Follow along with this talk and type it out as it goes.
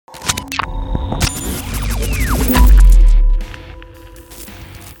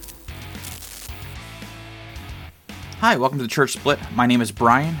Hi, welcome to the Church Split. My name is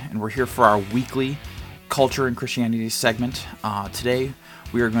Brian, and we're here for our weekly Culture and Christianity segment. Today,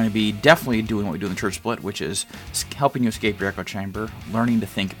 we are going to be definitely doing what we do in the Church Split, which is helping you escape your echo chamber, learning to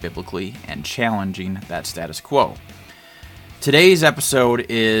think biblically, and challenging that status quo. Today's episode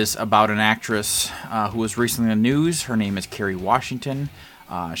is about an actress who was recently in the news. Her name is Kerry Washington.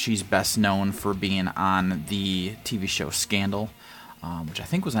 She's best known for being on the TV show Scandal, which I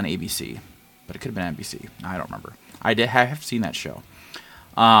think was on ABC, but it could have been NBC. I don't remember. I have seen that show.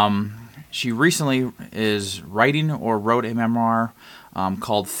 She recently is writing or wrote a memoir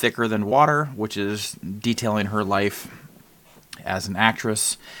called Thicker Than Water, which is detailing her life as an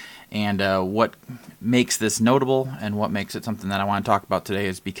actress. And what makes this notable and what makes it something that I want to talk about today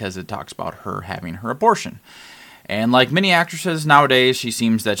is because it talks about her having her abortion. And like many actresses nowadays, she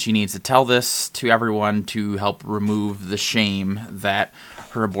seems that she needs to tell this to everyone to help remove the shame that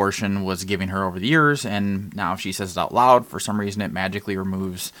her abortion was giving her over the years. And now if she says it out loud, for some reason it magically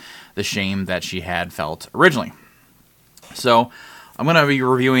removes the shame that she had felt originally. So I'm going to be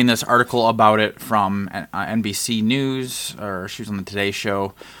reviewing this article about it from NBC News, or she was on the Today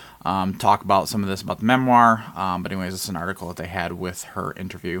Show, talk about some of this about the memoir. But anyways, it's an article that they had with her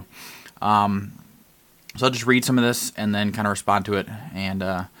interview. So I'll just read some of this and then kind of respond to it, and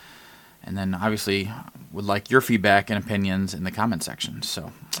then obviously would like your feedback and opinions in the comment section.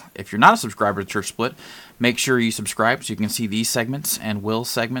 So if you're not a subscriber to Church Split, make sure you subscribe so you can see these segments and Will's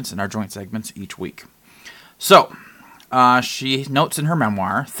segments and our joint segments each week. So she notes in her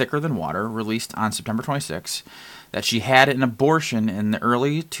memoir, Thicker Than Water, released on September 26, that she had an abortion in the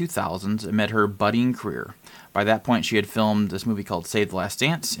early 2000s amid her budding career. By that point, she had filmed this movie called Save the Last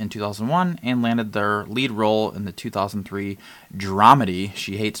Dance in 2001 and landed their lead role in the 2003 dramedy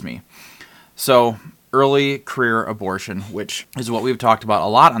She Hates Me. So, early career abortion, which is what we've talked about a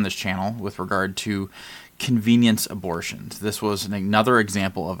lot on this channel with regard to convenience abortions. This was another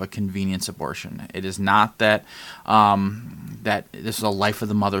example of a convenience abortion. It is not that that this is a life of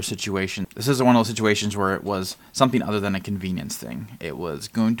the mother situation. This is one of those situations where it was something other than a convenience thing. It was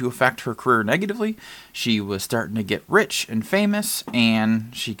going to affect her career negatively. She was starting to get rich and famous,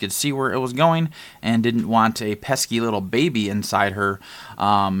 and she could see where it was going and didn't want a pesky little baby inside her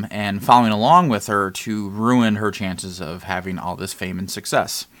and following along with her to ruin her chances of having all this fame and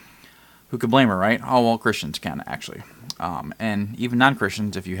success. Who could blame her, right? Oh, well, Christians can, actually. And even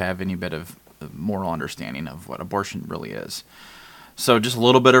non-Christians, if you have any bit of moral understanding of what abortion really is. So just a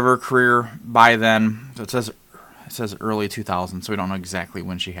little bit of her career by then. So it says early 2000s, so we don't know exactly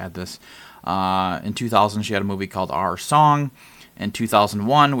when she had this. In 2000, she had a movie called Our Song. In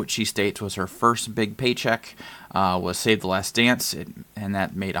 2001, which she states was her first big paycheck, was Save the Last Dance, and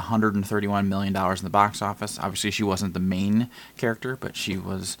that made $131 million in the box office. Obviously, she wasn't the main character, but she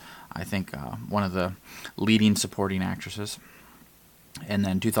was, I think, one of the leading supporting actresses. And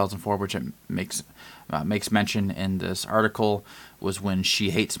then 2004, which it makes mention in this article, was when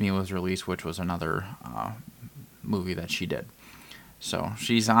She Hates Me was released, which was another movie that she did. So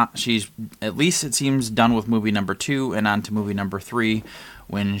she's at least it seems done with movie number 2 and on to movie number 3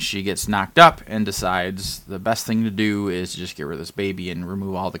 when she gets knocked up and decides the best thing to do is just get rid of this baby and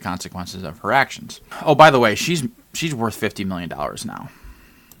remove all the consequences of her actions. Oh, by the way, she's worth $50 million now.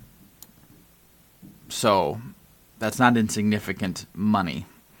 So that's not insignificant money.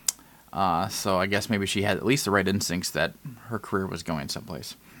 So I guess maybe she had at least the right instincts that her career was going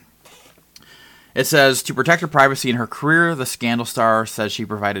someplace. It says, to protect her privacy in her career, the Scandal star says she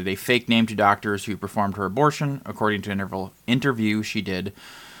provided a fake name to doctors who performed her abortion, according to an interview she did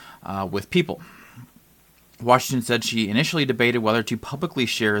with People. Washington said she initially debated whether to publicly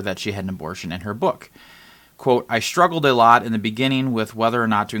share that she had an abortion in her book. Quote, I struggled a lot in the beginning with whether or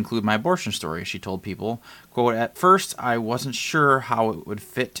not to include my abortion story, she told People. Quote, at first, I wasn't sure how it would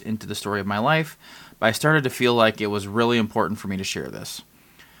fit into the story of my life, but I started to feel like it was really important for me to share this.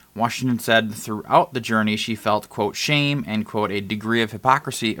 Washington said throughout the journey she felt, quote, shame and, quote, a degree of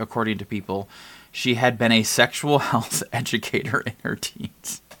hypocrisy, according to People. She had been a sexual health educator in her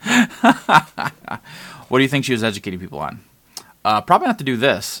teens. What do you think she was educating people on? Probably not to do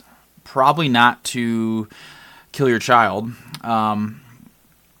this. Probably not to kill your child.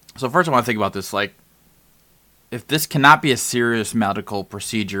 So first I want to think about this, like, if this cannot be a serious medical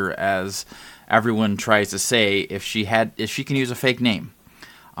procedure, as everyone tries to say, if she can use a fake name.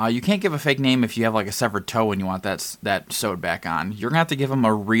 You can't give a fake name if you have like a severed toe and you want that sewed back on. You're going to have to give them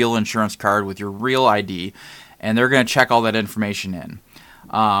a real insurance card with your real ID, and they're going to check all that information in.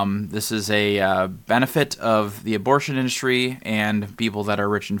 This is a benefit of the abortion industry and people that are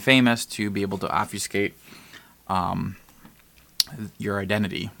rich and famous to be able to obfuscate your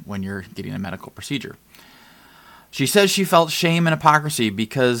identity when you're getting a medical procedure. She says she felt shame and hypocrisy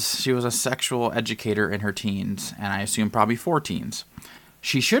because she was a sexual educator in her teens, and I assume probably 4 teens.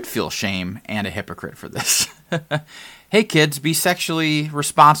 She should feel shame and a hypocrite for this. Hey kids, be sexually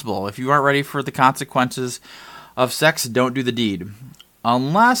responsible. If you aren't ready for the consequences of sex, don't do the deed.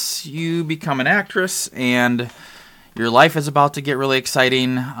 Unless you become an actress and your life is about to get really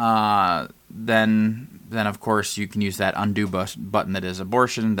exciting, then of course you can use that undo button that is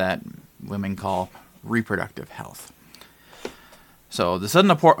abortion that women call reproductive health. So this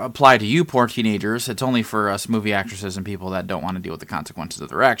doesn't apply to you poor teenagers. It's only for us movie actresses and people that don't want to deal with the consequences of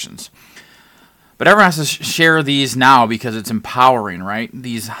their actions. But everyone has to share these now because it's empowering, right?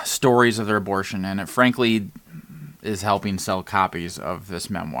 These stories of their abortion, and it frankly is helping sell copies of this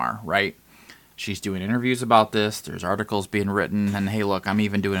memoir, right? She's doing interviews about this. There's articles being written, and hey, look, I'm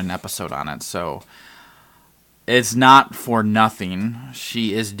even doing an episode on it. So it's not for nothing.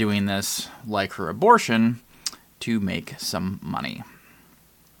 She is doing this, like her abortion, to make some money.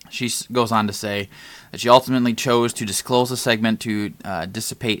 She goes on to say that she ultimately chose to disclose the segment to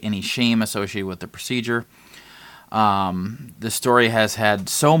dissipate any shame associated with the procedure. The story has had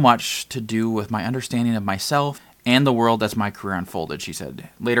so much to do with my understanding of myself and the world as my career unfolded, she said.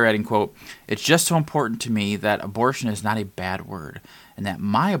 Later adding, quote, "It's just so important to me that abortion is not a bad word, and that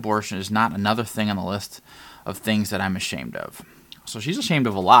my abortion is not another thing on the list of things that I'm ashamed of." So she's ashamed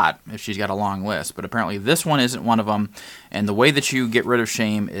of a lot if she's got a long list, but apparently this one isn't one of them. And the way that you get rid of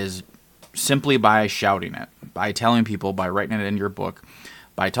shame is simply by shouting it, by telling people, by writing it in your book,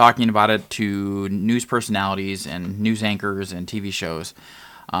 by talking about it to news personalities and news anchors and TV shows.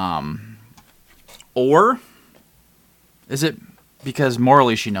 Or is it because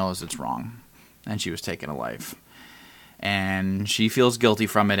morally she knows it's wrong and she was taking a life? And she feels guilty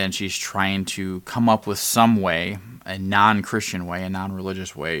from it, and she's trying to come up with some way, a non-Christian way, a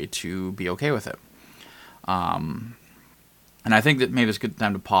non-religious way, to be okay with it. And I think that maybe it's a good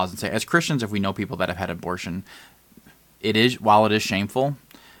time to pause and say, as Christians, if we know people that have had abortion, while it is shameful,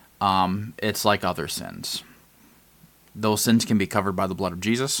 it's like other sins. Those sins can be covered by the blood of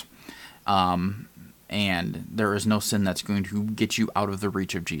Jesus, and there is no sin that's going to get you out of the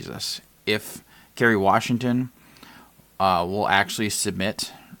reach of Jesus. If Kerry Washington will actually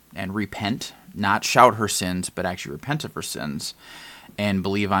submit and repent, not shout her sins, but actually repent of her sins and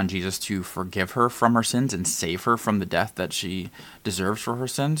believe on Jesus to forgive her from her sins and save her from the death that she deserves for her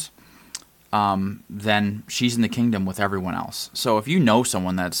sins, then she's in the kingdom with everyone else. So if you know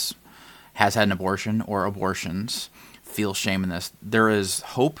someone has had an abortion or abortions, feel shame in this, there is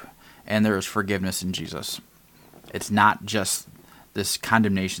hope and there is forgiveness in Jesus. It's not just this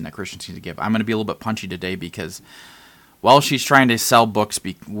condemnation that Christians need to give. I'm going to be a little bit punchy today because, well, she's trying to sell books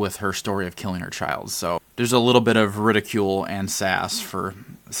with her story of killing her child. So there's a little bit of ridicule and sass for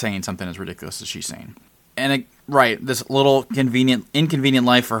saying something as ridiculous as she's saying. And this little inconvenient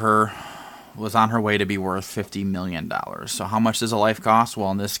life for her was on her way to be worth $50 million. So how much does a life cost?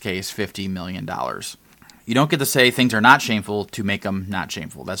 Well, in this case, $50 million. You don't get to say things are not shameful to make them not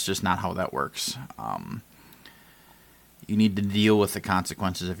shameful. That's just not how that works. You need to deal with the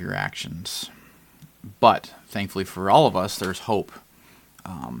consequences of your actions. But thankfully for all of us, there's hope,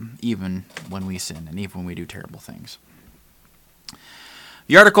 even when we sin and even when we do terrible things.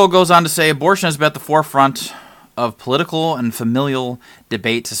 The article goes on to say abortion has been at the forefront of political and familial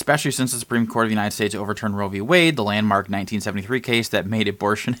debates, especially since the Supreme Court of the United States overturned Roe v. Wade, the landmark 1973 case that made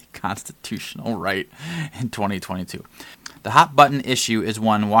abortion a constitutional right in 2022. The hot-button issue is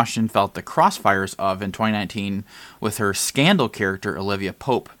one Washington felt the crossfires of in 2019 with her scandal character Olivia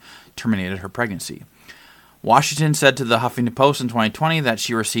Pope terminated her pregnancy. Washington said to the Huffington Post in 2020 that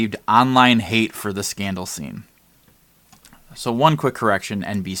she received online hate for the scandal scene. So one quick correction,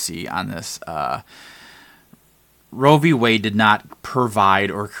 NBC, on this. Roe v. Wade did not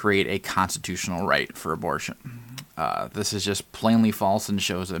provide or create a constitutional right for abortion. This is just plainly false and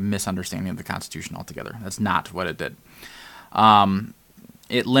shows a misunderstanding of the Constitution altogether. That's not what it did.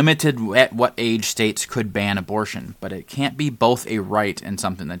 It limited at what age states could ban abortion, but it can't be both a right and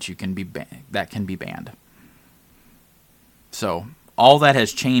something that that can be banned. So all that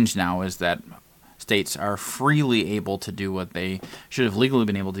has changed now is that states are freely able to do what they should have legally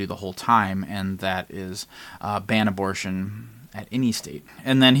been able to do the whole time, and that is ban abortion at any state.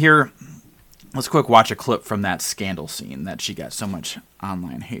 And then here, let's quick watch a clip from that scandal scene that she got so much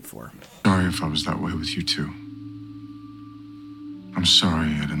online hate for. Sorry if I was that way with you too. I'm sorry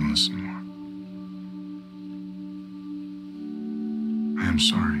I didn't listen more. I am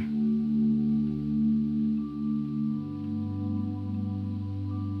sorry.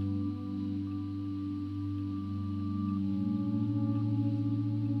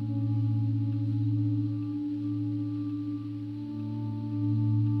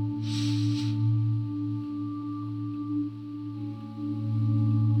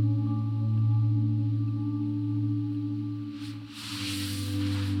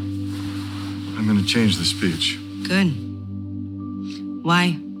 I'm going to change the speech. Good.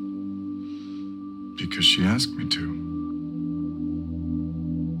 Why? Because she asked me to.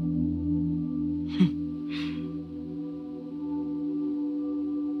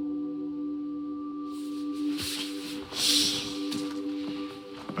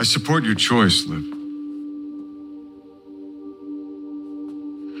 I support your choice, Liv.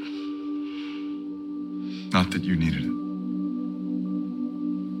 Not that you needed it.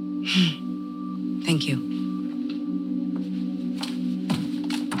 Thank you.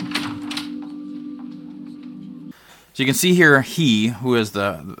 So you can see here, he, who is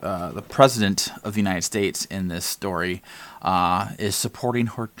the president of the United States in this story, is supporting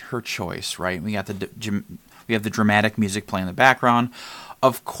her choice. Right? We have the dramatic music playing in the background.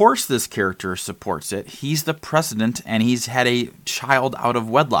 Of course, this character supports it. He's the president, and he's had a child out of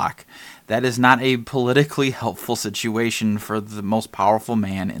wedlock. That is not a politically helpful situation for the most powerful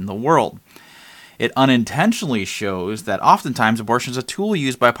man in the world. It unintentionally shows that oftentimes abortion is a tool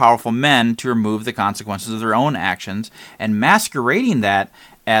used by powerful men to remove the consequences of their own actions, and masquerading that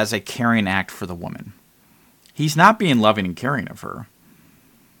as a caring act for the woman. He's not being loving and caring of her.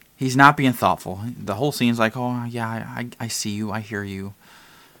 He's not being thoughtful. The whole scene's like, oh, yeah, I see you, I hear you.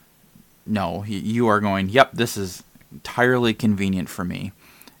 No, you are going, yep, this is entirely convenient for me,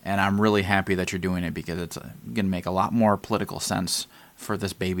 and I'm really happy that you're doing it because it's going to make a lot more political sense for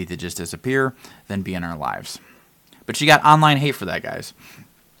this baby to just disappear than be in our lives. But she got online hate for that, guys.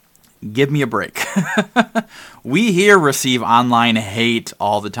 Give me a break. We here receive online hate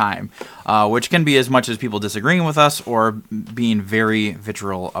all the time, which can be as much as people disagreeing with us or being very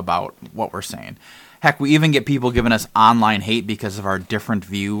vitriol about what we're saying. Heck, we even get people giving us online hate because of our different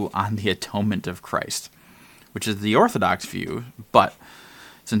view on the atonement of Christ, which is the Orthodox view. But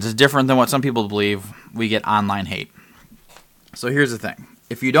since it's different than what some people believe, we get online hate. So here's the thing.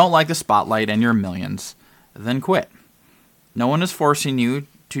 If you don't like the spotlight and your millions, then quit. No one is forcing you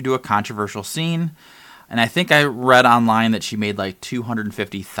to do a controversial scene. And I think I read online that she made like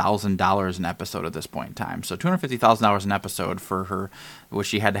 $250,000 an episode at this point in time. So $250,000 an episode for her, which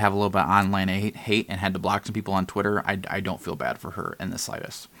she had to have a little bit of online hate and had to block some people on Twitter. I don't feel bad for her in the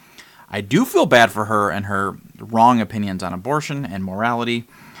slightest. I do feel bad for her and her wrong opinions on abortion and morality,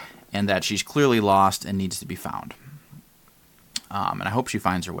 and that she's clearly lost and needs to be found. And I hope she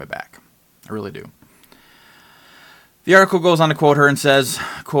finds her way back. I really do. The article goes on to quote her and says,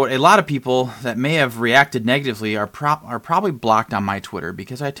 quote, "A lot of people that may have reacted negatively are probably blocked on my Twitter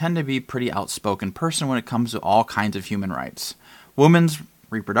because I tend to be a pretty outspoken person when it comes to all kinds of human rights. Women's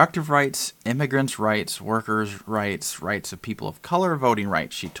reproductive rights, immigrants' rights, workers' rights, rights of people of color, voting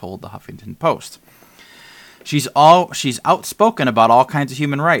rights," she told the Huffington Post. She's outspoken about all kinds of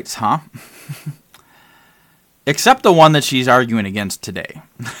human rights, huh? Except the one that she's arguing against today.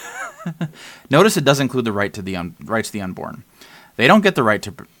 Notice it doesn't include the right to the rights of the unborn. They don't get the right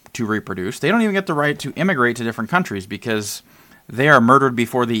to reproduce. They don't even get the right to immigrate to different countries because they are murdered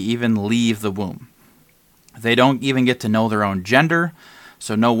before they even leave the womb. They don't even get to know their own gender,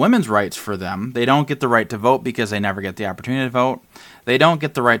 so no women's rights for them. They don't get the right to vote because they never get the opportunity to vote. They don't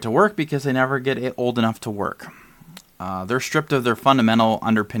get the right to work because they never get old enough to work. They're stripped of their fundamental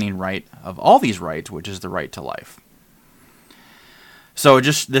underpinning right of all these rights, which is the right to life. So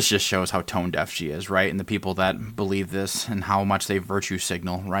this just shows how tone deaf she is, right? And the people that believe this and how much they virtue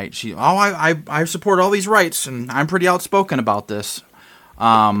signal, right? I support all these rights and I'm pretty outspoken about this.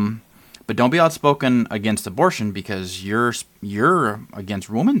 But don't be outspoken against abortion because you're against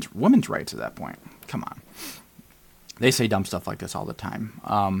women's rights at that point. Come on. They say dumb stuff like this all the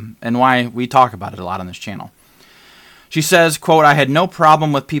time. And why we talk about it a lot on this channel. She says, quote, "I had no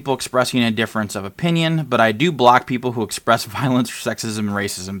problem with people expressing a difference of opinion, but I do block people who express violence, sexism, and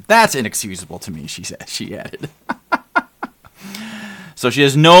racism. That's inexcusable to me," she said. She added. So she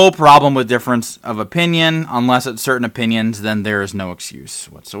has no problem with difference of opinion. Unless it's certain opinions, then there is no excuse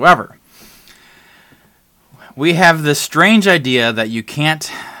whatsoever. We have this strange idea that you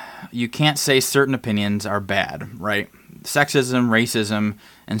can't say certain opinions are bad, right? Sexism, racism,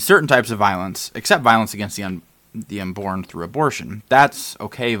 and certain types of violence, except violence against the unborn through abortion. That's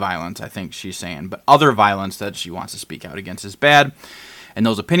okay violence, I think she's saying. But other violence that she wants to speak out against is bad. And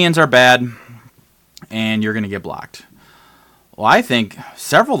those opinions are bad. And you're going to get blocked. Well, I think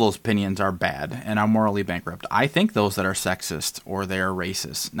several of those opinions are bad and are morally bankrupt. I think those that are sexist or they are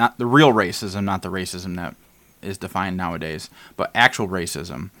racist. Not the real racism, not the racism that is defined nowadays. But actual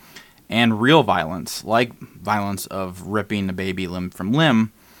racism. And real violence, like violence of ripping a baby limb from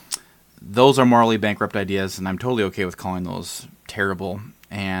limb. Those are morally bankrupt ideas, and I'm totally okay with calling those terrible.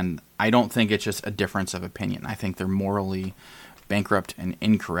 And I don't think it's just a difference of opinion. I think they're morally bankrupt and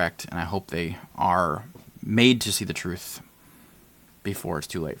incorrect, and I hope they are made to see the truth before it's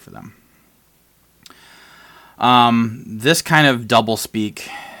too late for them. This kind of doublespeak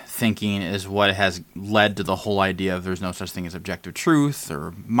thinking is what has led to the whole idea of there's no such thing as objective truth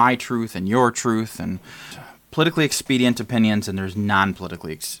or my truth and your truth, and politically expedient opinions, and there's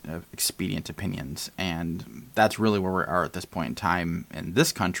non-politically expedient opinions. And that's really where we are at this point in time in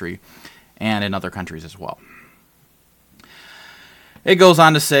this country and in other countries as well. It goes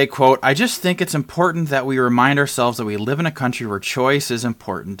on to say, quote, "I just think it's important that we remind ourselves that we live in a country where choice is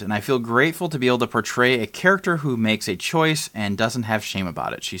important, and I feel grateful to be able to portray a character who makes a choice and doesn't have shame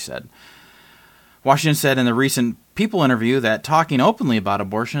about it," she said. Washington said in the recent People interview that talking openly about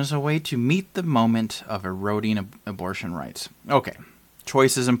abortion is a way to meet the moment of eroding abortion rights. Okay,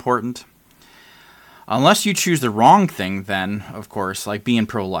 choice is important. Unless you choose the wrong thing, then, of course, like being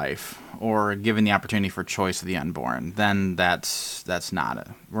pro-life or giving the opportunity for choice of the unborn, then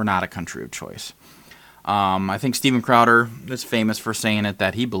we're not a country of choice. I think Steven Crowder is famous for saying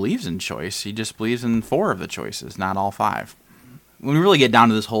that he believes in choice. He just believes in 4 of the choices, not all 5. When we really get down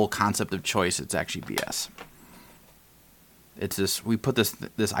to this whole concept of choice, it's actually BS. It's this, we put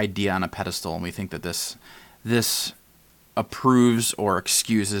this idea on a pedestal, and we think that this approves or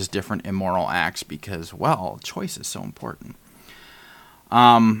excuses different immoral acts because, well, choice is so important.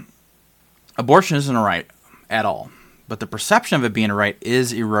 Abortion isn't a right at all, but the perception of it being a right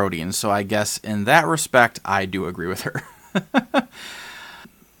is eroding. So I guess in that respect, I do agree with her.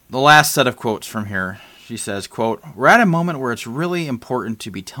 The last set of quotes from here, she says, quote, "We're at a moment where it's really important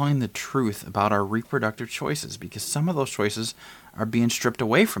to be telling the truth about our reproductive choices because some of those choices are being stripped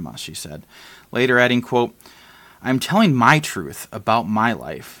away from us," she said. Later adding, quote, "I'm telling my truth about my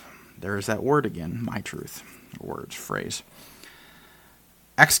life." There's that word again, my truth, phrase.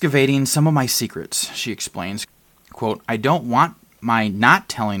 "Excavating some of my secrets," she explains. Quote, "I don't want my not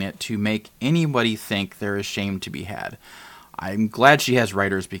telling it to make anybody think there is shame to be had." I'm glad she has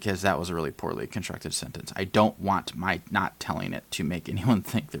writers because that was a really poorly constructed sentence. I don't want my not telling it to make anyone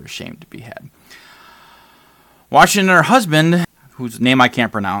think there's shame to be had. Washington and her husband, whose name I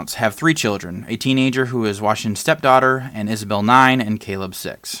can't pronounce, have 3 children, a teenager who is Washington's stepdaughter, and Isabel 9 and Caleb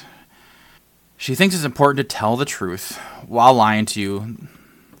 6. She thinks it's important to tell the truth while lying to you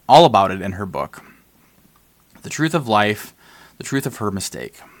all about it in her book. The truth of life, the truth of her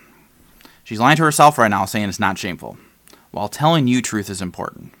mistake. She's lying to herself right now, saying it's not shameful, while telling you truth is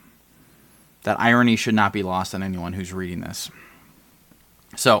important. That irony should not be lost on anyone who's reading this.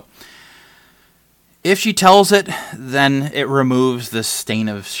 So, if she tells it, then it removes the stain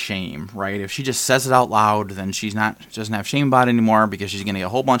of shame, right? If she just says it out loud, then she doesn't have shame about it anymore because she's going to get a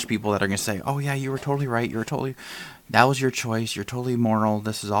whole bunch of people that are going to say, "Oh yeah, you were totally right. That was your choice. You're totally moral.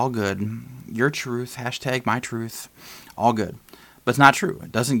 This is all good. Your truth, hashtag my truth, all good." But it's not true.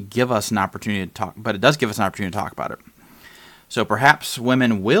 It doesn't give us an opportunity to talk, but it does give us an opportunity to talk about it. So perhaps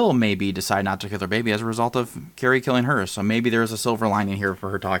women will maybe decide not to kill their baby as a result of Kerry killing hers. So maybe there's a silver lining here for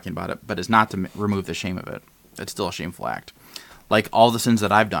her talking about it, but it's not to remove the shame of it. It's still a shameful act. Like all the sins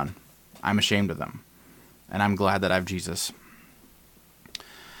that I've done, I'm ashamed of them. And I'm glad that I have Jesus.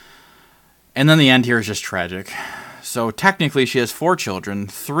 And then the end here is just tragic. So technically she has 4 children,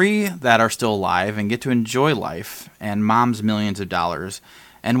 3 that are still alive and get to enjoy life and mom's millions of dollars,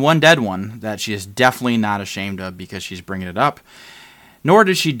 and 1 dead one that she is definitely not ashamed of because she's bringing it up, nor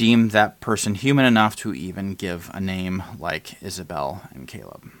did she deem that person human enough to even give a name like Isabel and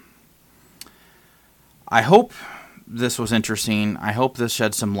Caleb. I hope this was interesting. I hope this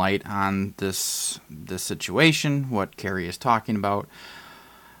shed some light on this situation, what Kerry is talking about.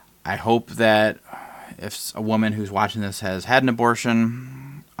 I hope that if a woman who's watching this has had an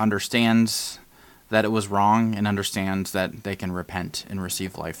abortion, understands that it was wrong and understands that they can repent and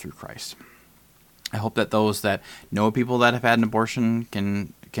receive life through Christ. I hope that those that know people that have had an abortion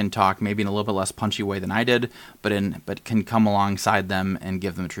can talk maybe in a little bit less punchy way than I did, but can come alongside them and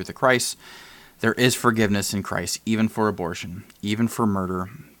give them the truth of Christ. There is forgiveness in Christ, even for abortion, even for murder,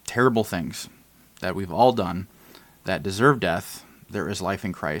 terrible things that we've all done that deserve death. There is life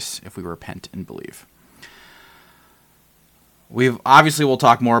in Christ if we repent and believe. We'll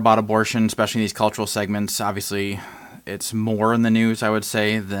talk more about abortion, especially in these cultural segments. Obviously, it's more in the news, I would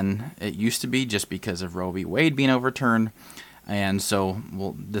say, than it used to be just because of Roe v. Wade being overturned. And so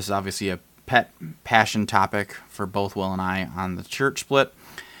this is obviously a pet passion topic for both Will and I on the church split.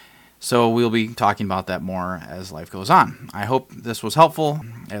 So we'll be talking about that more as life goes on. I hope this was helpful,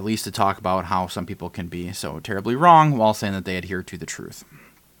 at least to talk about how some people can be so terribly wrong while saying that they adhere to the truth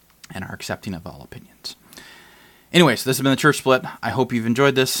and are accepting of all opinions. Anyways, this has been the Church Split. I hope you've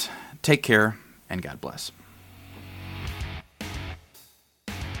enjoyed this. Take care, and God bless.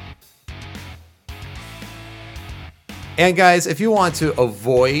 And guys, if you want to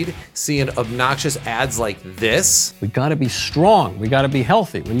avoid seeing obnoxious ads like this, We got to be strong. We got to be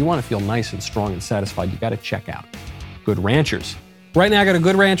healthy. When you want to feel nice and strong and satisfied, you got to check out Good Ranchers. Right now, go to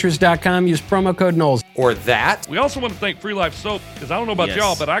goodranchers.com. Use promo code Knowles. or that, We also want to thank Free Life Soap, because I don't know about Yes.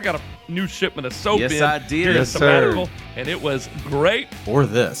 y'all, but I got a new shipment of soap Yes, in I did. during Yes, sabbatical, and it was great. Or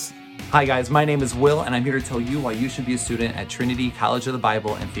this. Hi guys, my name is Will, and I'm here to tell you why you should be a student at Trinity College of the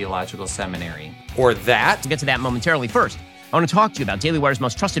Bible and Theological Seminary. or that, We'll get to that momentarily. First, I want to talk to you about Daily Wire's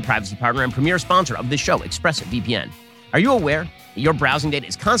most trusted privacy partner and premier sponsor of this show, ExpressVPN. Are you aware that your browsing data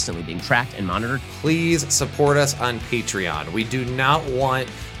is constantly being tracked and monitored? please support us on Patreon. We do not want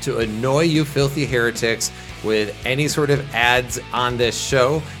to annoy you filthy heretics with any sort of ads on this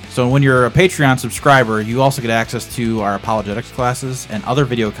show. So when you're a Patreon subscriber, you also get access to our apologetics classes and other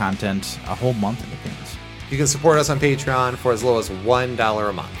video content a whole month in advance. You can support us on Patreon for as low as $1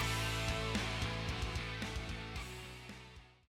 a month.